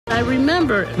I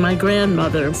remember my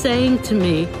grandmother saying to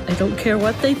me, I don't care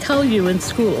what they tell you in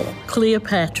school,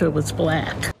 Cleopatra was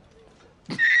black.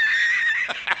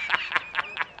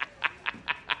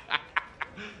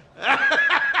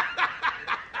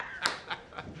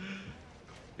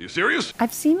 You serious?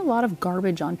 I've seen a lot of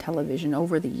garbage on television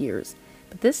over the years,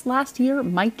 but this last year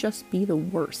might just be the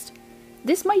worst.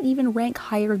 This might even rank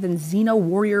higher than Xena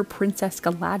warrior Princess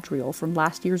Galadriel from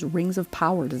last year's Rings of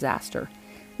Power disaster.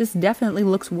 This definitely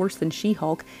looks worse than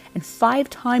She-Hulk, and 5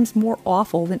 times more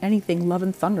awful than anything Love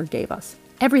and Thunder gave us.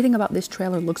 Everything about this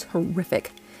trailer looks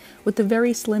horrific, with the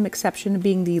very slim exception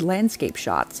being the landscape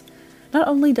shots. Not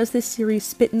only does this series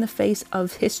spit in the face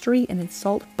of history and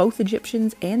insult both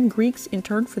Egyptians and Greeks in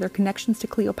turn for their connections to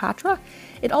Cleopatra,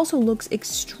 it also looks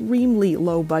extremely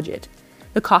low budget.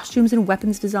 The costumes and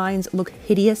weapons designs look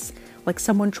hideous, like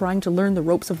someone trying to learn the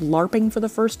ropes of LARPing for the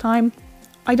first time.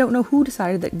 I don't know who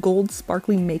decided that gold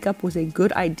sparkly makeup was a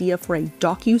good idea for a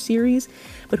docu-series,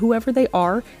 but whoever they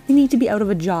are, they need to be out of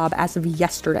a job as of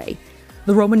yesterday.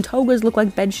 The Roman togas look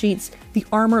like bedsheets, the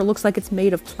armor looks like it's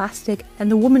made of plastic, and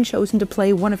the woman chosen to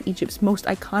play one of Egypt's most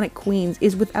iconic queens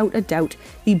is without a doubt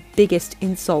the biggest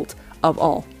insult of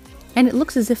all. And it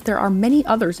looks as if there are many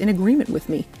others in agreement with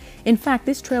me. In fact,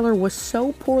 this trailer was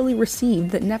so poorly received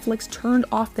that Netflix turned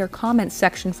off their comments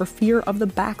section for fear of the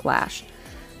backlash.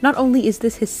 Not only is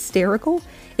this hysterical,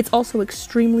 it's also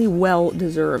extremely well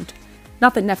deserved.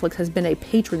 Not that Netflix has been a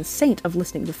patron saint of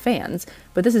listening to fans,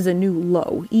 but this is a new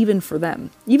low, even for them.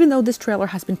 Even though this trailer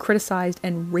has been criticized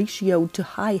and ratioed to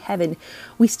high heaven,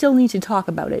 we still need to talk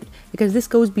about it, because this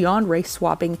goes beyond race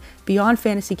swapping, beyond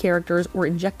fantasy characters, or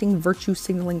injecting virtue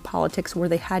signaling politics where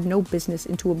they had no business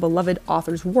into a beloved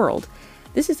author's world.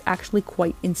 This is actually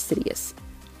quite insidious.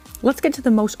 Let's get to the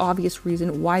most obvious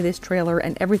reason why this trailer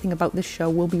and everything about this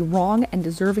show will be wrong and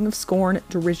deserving of scorn,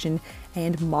 derision,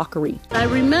 and mockery. I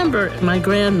remember my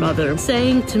grandmother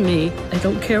saying to me, I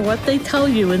don't care what they tell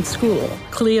you in school,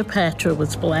 Cleopatra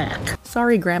was black.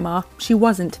 Sorry, Grandma, she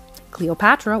wasn't.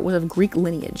 Cleopatra was of Greek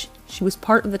lineage. She was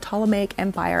part of the Ptolemaic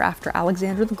Empire after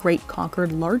Alexander the Great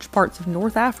conquered large parts of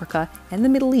North Africa and the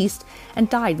Middle East and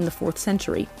died in the 4th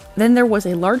century. Then there was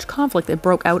a large conflict that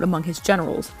broke out among his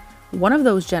generals. One of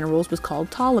those generals was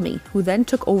called Ptolemy, who then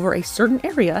took over a certain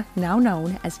area now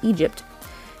known as Egypt.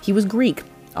 He was Greek.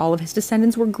 All of his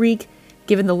descendants were Greek.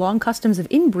 Given the long customs of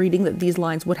inbreeding that these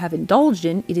lines would have indulged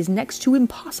in, it is next to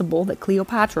impossible that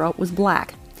Cleopatra was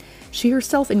black. She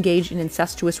herself engaged in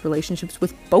incestuous relationships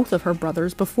with both of her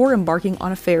brothers before embarking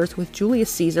on affairs with Julius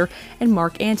Caesar and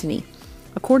Mark Antony.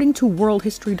 According to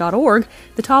worldhistory.org,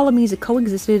 the Ptolemies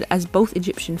coexisted as both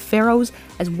Egyptian pharaohs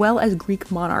as well as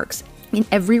Greek monarchs. In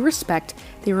every respect,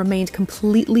 they remained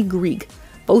completely Greek,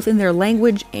 both in their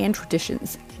language and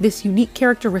traditions. This unique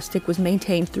characteristic was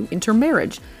maintained through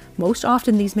intermarriage. Most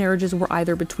often these marriages were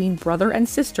either between brother and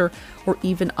sister, or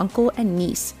even uncle and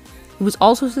niece. It was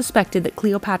also suspected that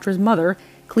Cleopatra's mother,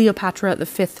 Cleopatra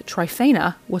V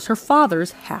Tryphena, was her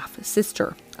father's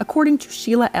half-sister. According to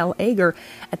Sheila L. Ager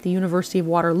at the University of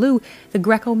Waterloo, the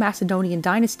Greco-Macedonian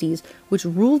dynasties, which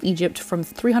ruled Egypt from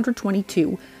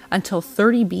 322 until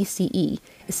 30 BCE,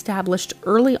 established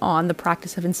early on the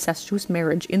practice of incestuous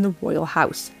marriage in the royal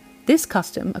house. This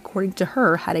custom, according to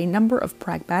her, had a number of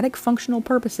pragmatic functional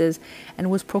purposes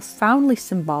and was profoundly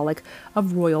symbolic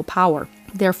of royal power.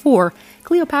 Therefore,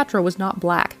 Cleopatra was not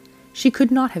black. She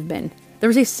could not have been. There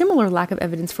is a similar lack of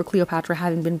evidence for Cleopatra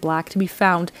having been black to be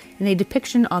found in a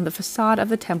depiction on the facade of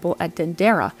the temple at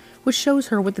Dendera, which shows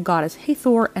her with the goddess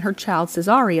Hathor and her child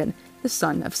Caesarion, the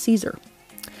son of Caesar.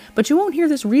 But you won't hear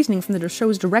this reasoning from the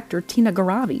show's director, Tina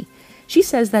Garavi. She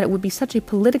says that it would be such a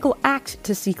political act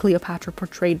to see Cleopatra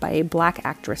portrayed by a black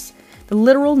actress. The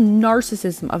literal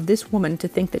narcissism of this woman to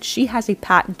think that she has a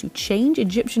patent to change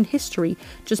Egyptian history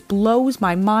just blows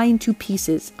my mind to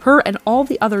pieces. Her and all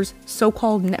the others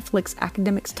so-called Netflix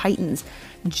academics titans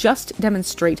just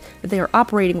demonstrate that they are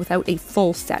operating without a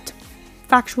full set.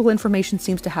 Factual information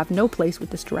seems to have no place with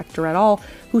this director at all,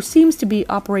 who seems to be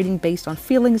operating based on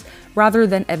feelings rather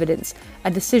than evidence,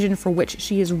 a decision for which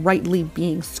she is rightly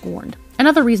being scorned.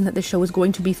 Another reason that this show is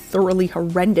going to be thoroughly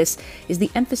horrendous is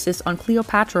the emphasis on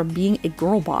Cleopatra being a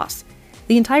girl boss.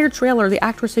 The entire trailer, the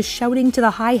actress is shouting to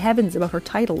the high heavens about her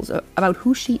titles, about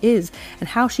who she is, and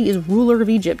how she is ruler of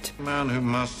Egypt. A man who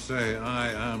must say, I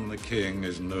am the king,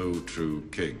 is no true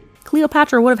king.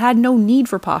 Cleopatra would have had no need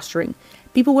for posturing.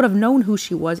 People would have known who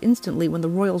she was instantly when the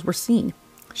royals were seen.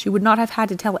 She would not have had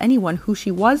to tell anyone who she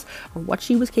was or what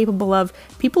she was capable of.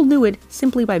 People knew it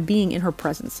simply by being in her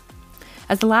presence.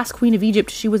 As the last queen of Egypt,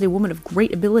 she was a woman of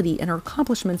great ability, and her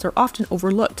accomplishments are often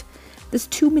overlooked. This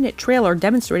 2-minute trailer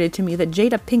demonstrated to me that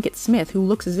Jada Pinkett Smith, who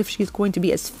looks as if she's going to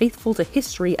be as faithful to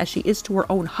history as she is to her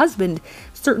own husband,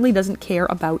 certainly doesn't care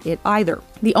about it either.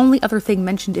 The only other thing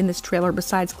mentioned in this trailer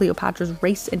besides Cleopatra's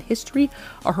race and history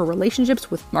are her relationships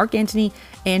with Mark Antony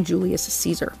and Julius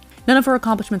Caesar. None of her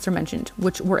accomplishments are mentioned,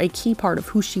 which were a key part of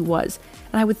who she was,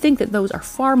 and I would think that those are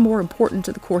far more important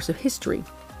to the course of history.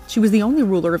 She was the only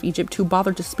ruler of Egypt who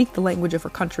bothered to speak the language of her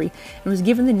country and was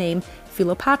given the name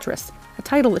Philopatrus, a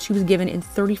title that she was given in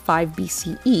 35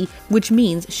 BCE, which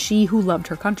means she who loved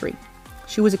her country.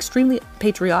 She was extremely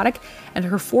patriotic, and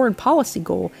her foreign policy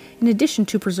goal, in addition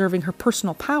to preserving her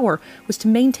personal power, was to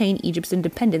maintain Egypt's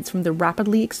independence from the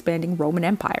rapidly expanding Roman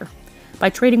Empire. By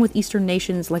trading with Eastern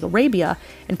nations like Arabia,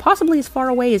 and possibly as far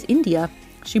away as India,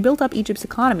 she built up Egypt's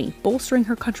economy, bolstering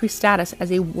her country's status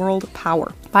as a world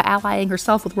power. By allying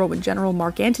herself with Roman general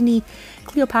Mark Antony,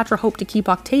 Cleopatra hoped to keep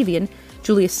Octavian,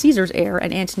 Julius Caesar's heir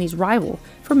and Antony's rival,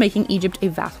 from making Egypt a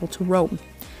vassal to Rome.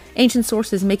 Ancient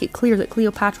sources make it clear that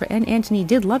Cleopatra and Antony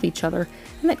did love each other,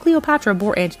 and that Cleopatra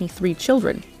bore Antony 3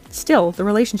 children. Still, the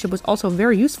relationship was also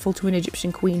very useful to an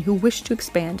Egyptian queen who wished to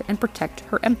expand and protect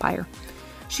her empire.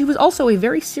 She was also a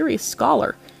very serious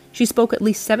scholar. She spoke at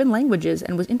least 7 languages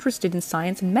and was interested in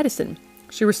science and medicine.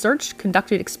 She researched,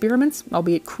 conducted experiments,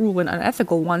 albeit cruel and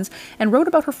unethical ones, and wrote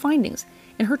about her findings.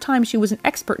 In her time, she was an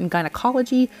expert in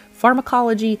gynecology,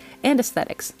 pharmacology, and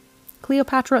aesthetics.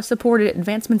 Cleopatra supported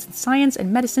advancements in science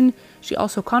and medicine. She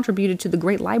also contributed to the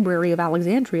Great Library of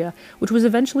Alexandria, which was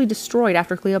eventually destroyed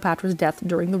after Cleopatra's death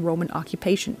during the Roman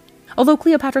occupation. Although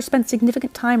Cleopatra spent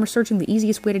significant time researching the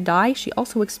easiest way to die, she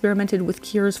also experimented with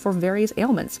cures for various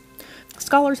ailments.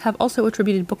 Scholars have also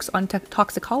attributed books on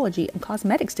toxicology and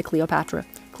cosmetics to Cleopatra.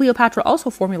 Cleopatra also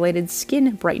formulated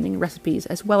skin brightening recipes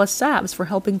as well as salves for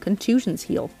helping contusions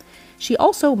heal. She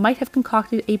also might have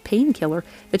concocted a painkiller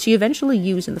that she eventually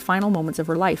used in the final moments of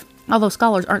her life. Although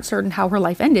scholars aren't certain how her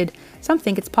life ended, some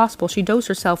think it's possible she dosed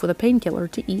herself with a painkiller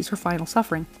to ease her final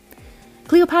suffering.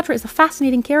 Cleopatra is a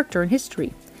fascinating character in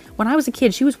history. When I was a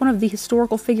kid, she was one of the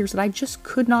historical figures that I just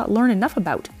could not learn enough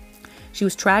about. She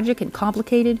was tragic and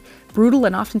complicated, brutal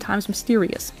and oftentimes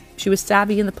mysterious. She was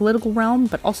savvy in the political realm,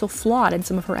 but also flawed in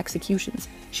some of her executions.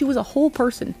 She was a whole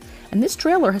person, and this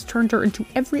trailer has turned her into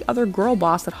every other girl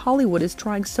boss that Hollywood is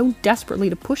trying so desperately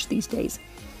to push these days.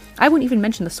 I wouldn't even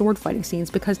mention the sword fighting scenes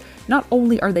because not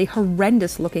only are they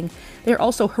horrendous looking, they are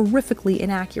also horrifically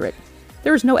inaccurate.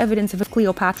 There is no evidence of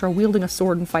Cleopatra wielding a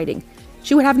sword and fighting.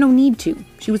 She would have no need to.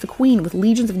 She was a queen with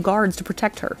legions of guards to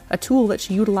protect her, a tool that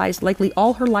she utilized likely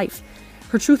all her life.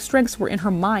 Her true strengths were in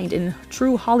her mind, and in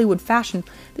true Hollywood fashion,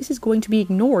 this is going to be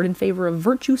ignored in favor of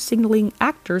virtue-signaling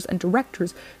actors and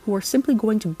directors who are simply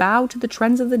going to bow to the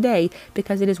trends of the day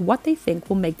because it is what they think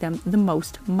will make them the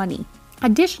most money.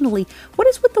 Additionally, what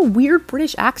is with the weird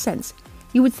British accents?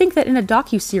 You would think that in a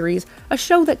docuseries, a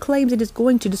show that claims it is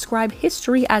going to describe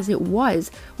history as it was,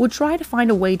 would try to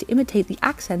find a way to imitate the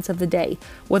accents of the day,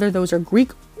 whether those are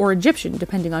Greek or Egyptian,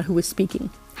 depending on who is speaking.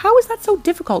 How is that so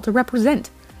difficult to represent?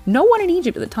 No one in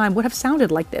Egypt at the time would have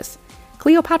sounded like this.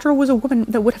 Cleopatra was a woman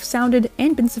that would have sounded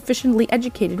and been sufficiently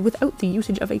educated without the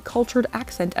usage of a cultured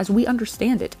accent as we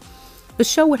understand it. The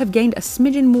show would have gained a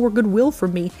smidgen more goodwill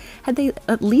from me had they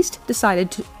at least decided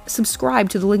to subscribe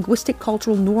to the linguistic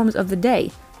cultural norms of the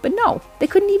day. But no, they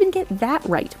couldn't even get that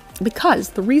right, because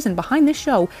the reason behind this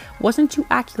show wasn't to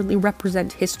accurately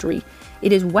represent history.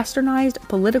 It is westernized,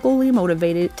 politically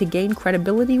motivated to gain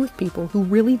credibility with people who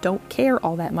really don't care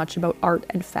all that much about art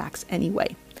and facts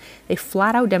anyway. They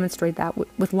flat out demonstrate that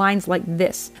with lines like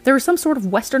this. There is some sort of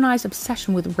westernized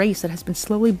obsession with race that has been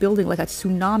slowly building like a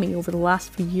tsunami over the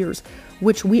last few years,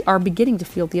 which we are beginning to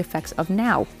feel the effects of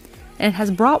now. And it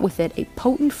has brought with it a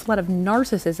potent flood of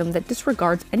narcissism that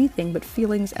disregards anything but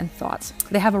feelings and thoughts.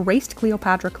 They have erased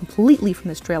Cleopatra completely from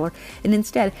this trailer and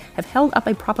instead have held up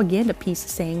a propaganda piece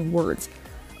saying words.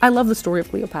 I love the story of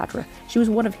Cleopatra. She was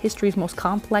one of history's most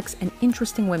complex and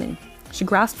interesting women. She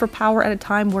grasped for power at a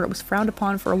time where it was frowned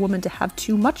upon for a woman to have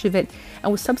too much of it, and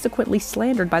was subsequently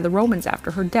slandered by the Romans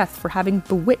after her death for having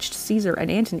bewitched Caesar and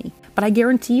Antony. But I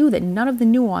guarantee you that none of the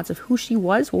nuance of who she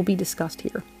was will be discussed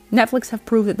here. Netflix have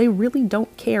proved that they really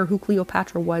don't care who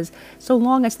Cleopatra was, so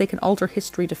long as they can alter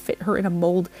history to fit her in a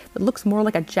mold that looks more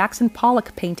like a Jackson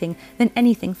Pollock painting than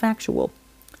anything factual.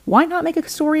 Why not make a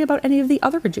story about any of the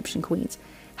other Egyptian queens?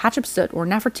 Hatshepsut or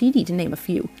Nefertiti, to name a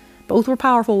few. Both were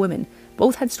powerful women.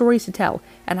 Both had stories to tell,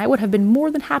 and I would have been more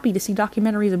than happy to see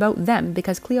documentaries about them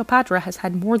because Cleopatra has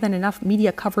had more than enough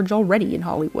media coverage already in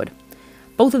Hollywood.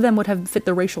 Both of them would have fit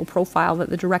the racial profile that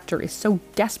the director is so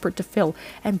desperate to fill,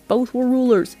 and both were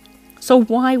rulers. So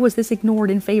why was this ignored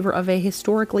in favor of a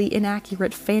historically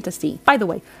inaccurate fantasy? By the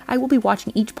way, I will be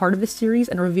watching each part of this series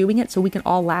and reviewing it so we can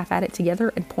all laugh at it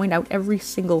together and point out every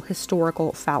single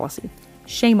historical fallacy.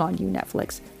 Shame on you,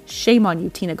 Netflix. Shame on you,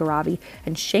 Tina Garavi.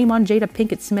 And shame on Jada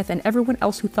Pinkett Smith and everyone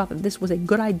else who thought that this was a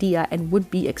good idea and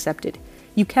would be accepted.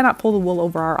 You cannot pull the wool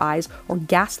over our eyes or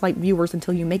gaslight viewers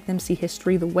until you make them see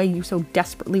history the way you so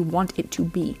desperately want it to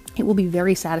be. It will be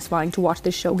very satisfying to watch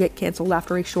this show get cancelled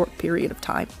after a short period of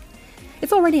time.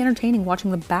 It's already entertaining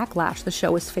watching the backlash the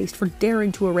show has faced for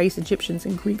daring to erase Egyptians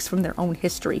and Greeks from their own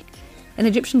history. An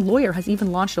Egyptian lawyer has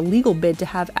even launched a legal bid to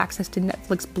have access to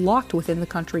Netflix blocked within the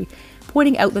country,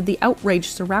 pointing out that the outrage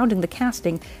surrounding the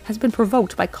casting has been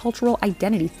provoked by cultural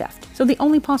identity theft. So the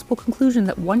only possible conclusion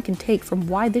that one can take from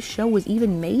why this show was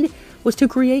even made was to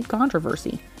create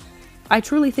controversy. I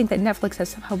truly think that Netflix has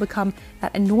somehow become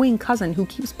that annoying cousin who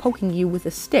keeps poking you with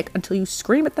a stick until you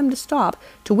scream at them to stop,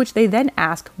 to which they then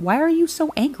ask, "Why are you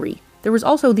so angry?" There is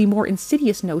also the more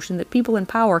insidious notion that people in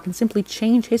power can simply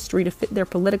change history to fit their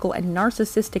political and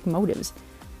narcissistic motives,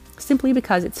 simply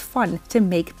because it's fun to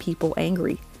make people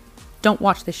angry. Don't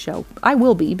watch this show. I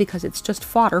will be, because it's just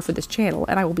fodder for this channel,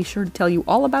 and I will be sure to tell you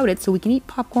all about it so we can eat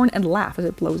popcorn and laugh as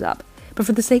it blows up. But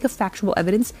for the sake of factual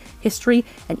evidence, history,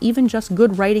 and even just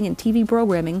good writing and TV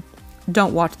programming,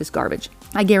 don't watch this garbage.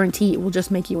 I guarantee it will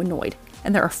just make you annoyed,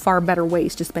 and there are far better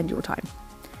ways to spend your time.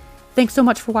 Thanks so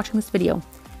much for watching this video.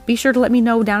 Be sure to let me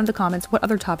know down in the comments what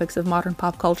other topics of modern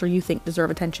pop culture you think deserve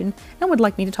attention and would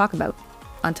like me to talk about.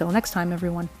 Until next time,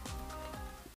 everyone.